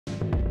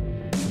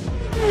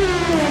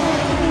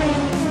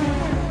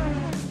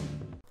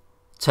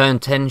Turn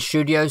 10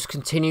 Studios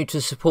continue to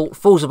support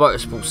Forza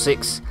Motorsport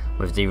 6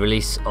 with the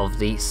release of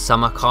the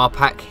Summer Car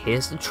Pack.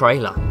 Here's the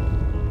trailer.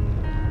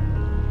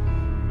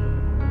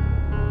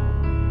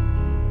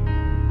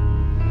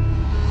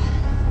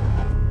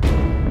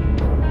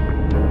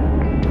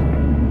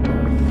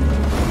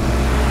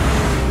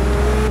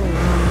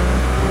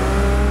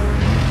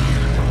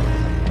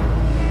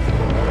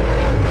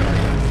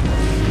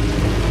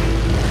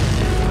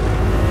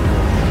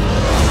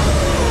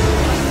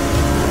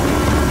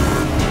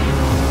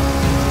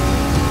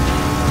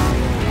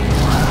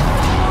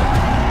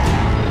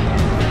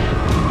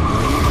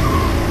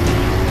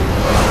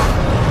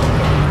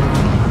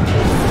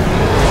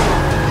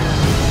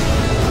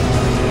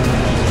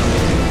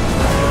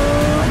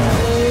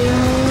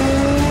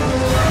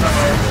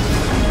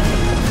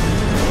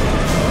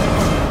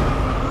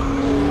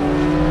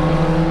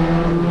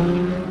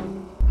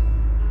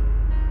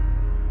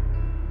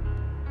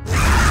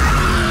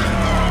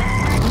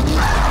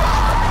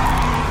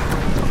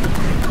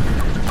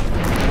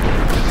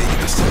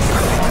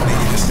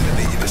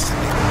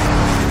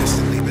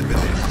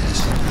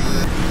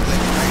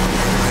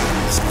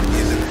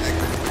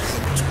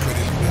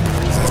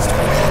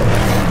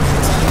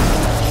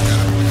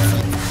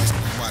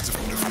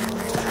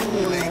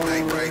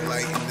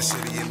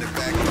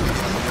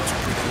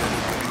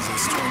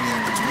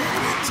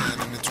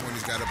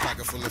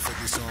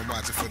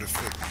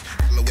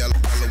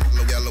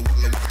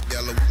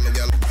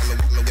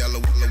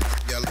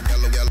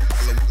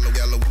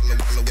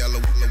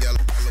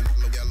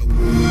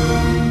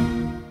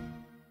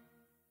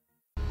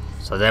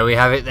 So there we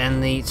have it then,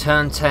 the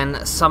Turn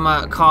 10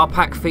 Summer Car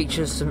Pack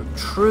features some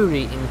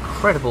truly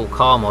incredible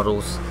car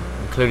models,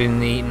 including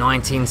the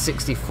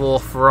 1964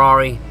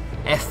 Ferrari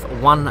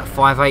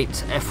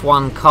F158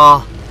 F1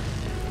 car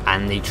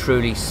and the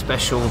truly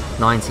special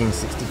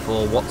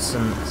 1964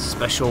 Watson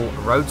Special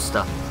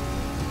Roadster.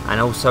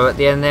 And also at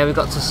the end there we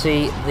got to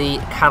see the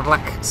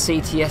Cadillac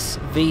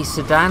CTS-V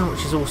sedan,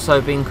 which has also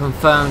been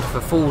confirmed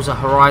for Forza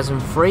Horizon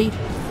 3.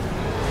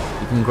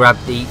 You can grab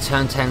the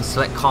Turn 10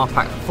 Select Car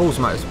Pack for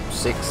Forza Motorsport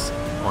 6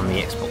 on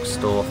the Xbox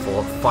Store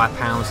for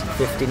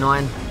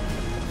 £5.59.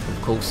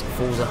 Of course,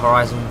 Forza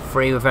Horizon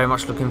 3 we're very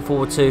much looking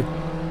forward to.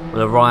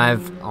 Will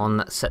arrive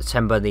on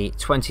September the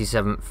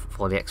 27th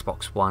for the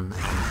Xbox One and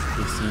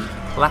PC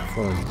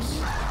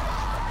platforms.